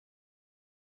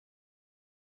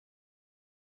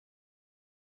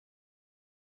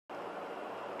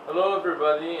Hello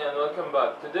everybody and welcome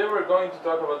back. Today we're going to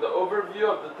talk about the overview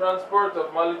of the transport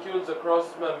of molecules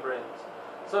across membranes.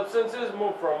 Substances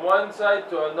move from one side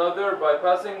to another by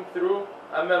passing through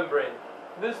a membrane.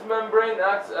 This membrane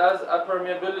acts as a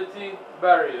permeability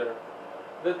barrier.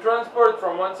 The transport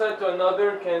from one side to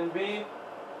another can be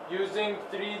using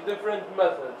three different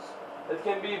methods. It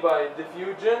can be by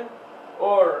diffusion,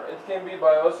 or it can be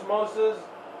by osmosis,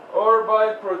 or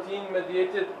by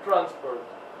protein-mediated transport.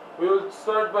 We will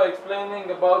start by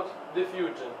explaining about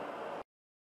diffusion.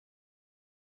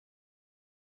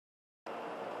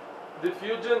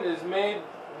 Diffusion is made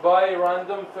by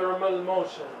random thermal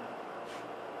motion.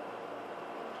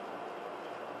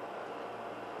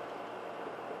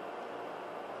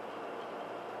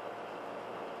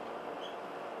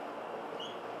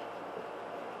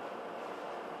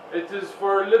 It is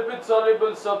for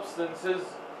lipid-soluble substances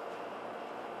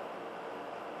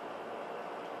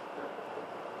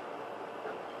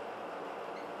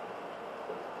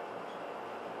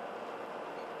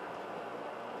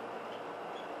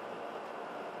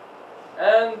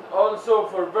and also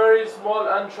for very small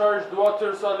uncharged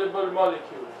water-soluble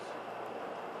molecules.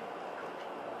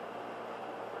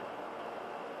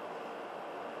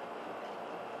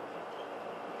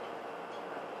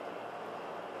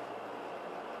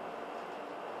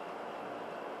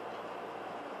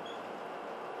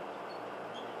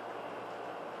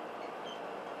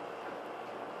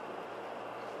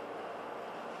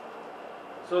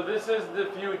 So this is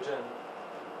diffusion.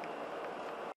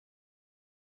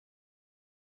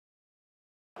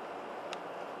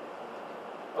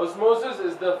 Osmosis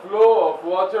is the flow of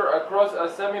water across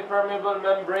a semi-permeable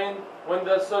membrane when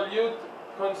the solute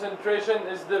concentration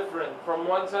is different from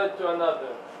one side to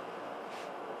another.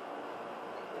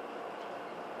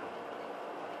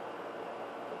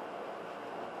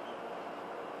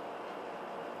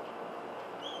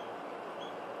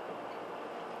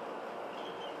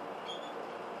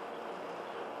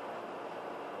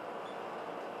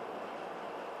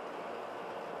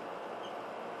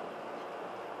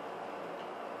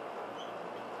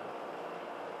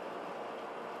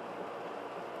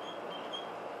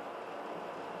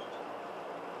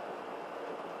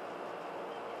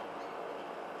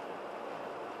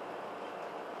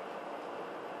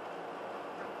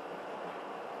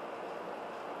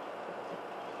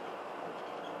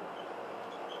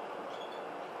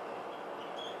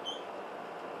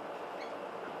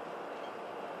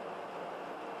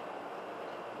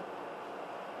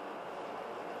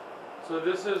 So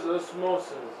this is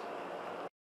osmosis.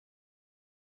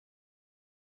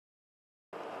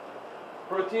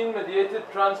 Protein-mediated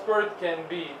transport can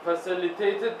be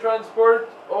facilitated transport,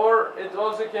 or it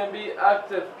also can be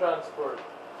active transport.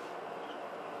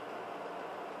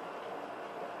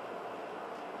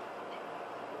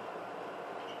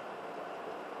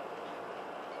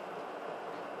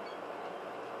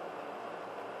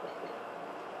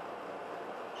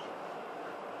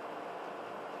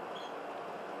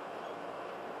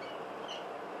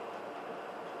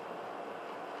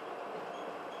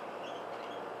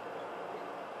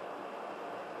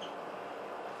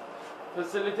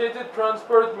 Facilitated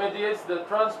transport mediates the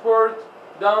transport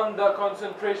down the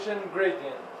concentration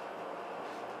gradient.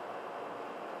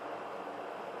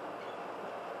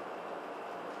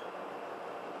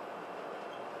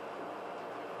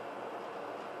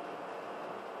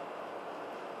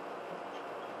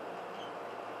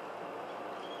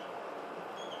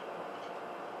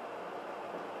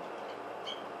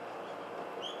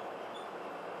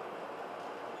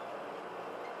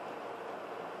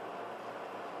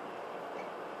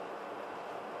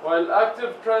 While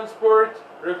active transport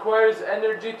requires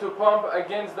energy to pump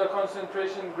against the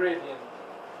concentration gradient.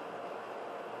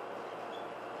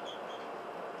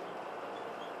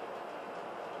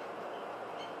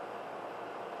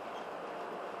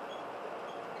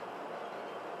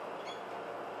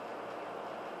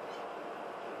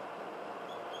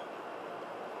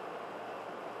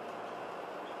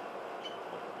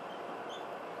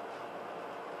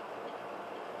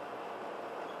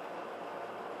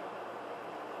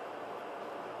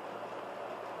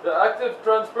 The active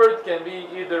transport can be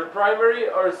either primary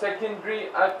or secondary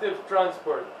active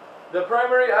transport. The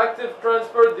primary active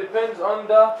transport depends on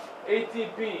the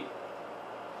ATP.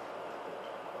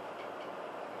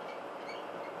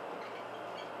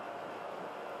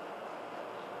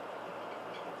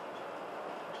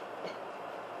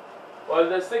 While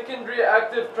the secondary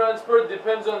active transport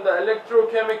depends on the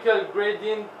electrochemical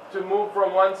gradient to move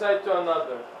from one side to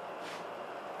another.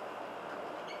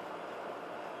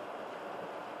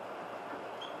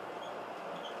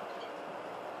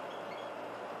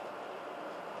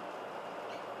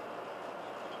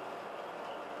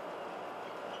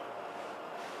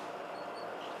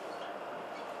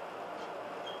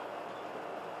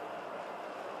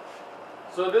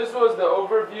 So this was the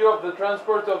overview of the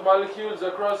transport of molecules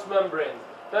across membranes.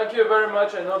 Thank you very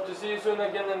much and hope to see you soon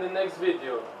again in the next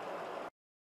video.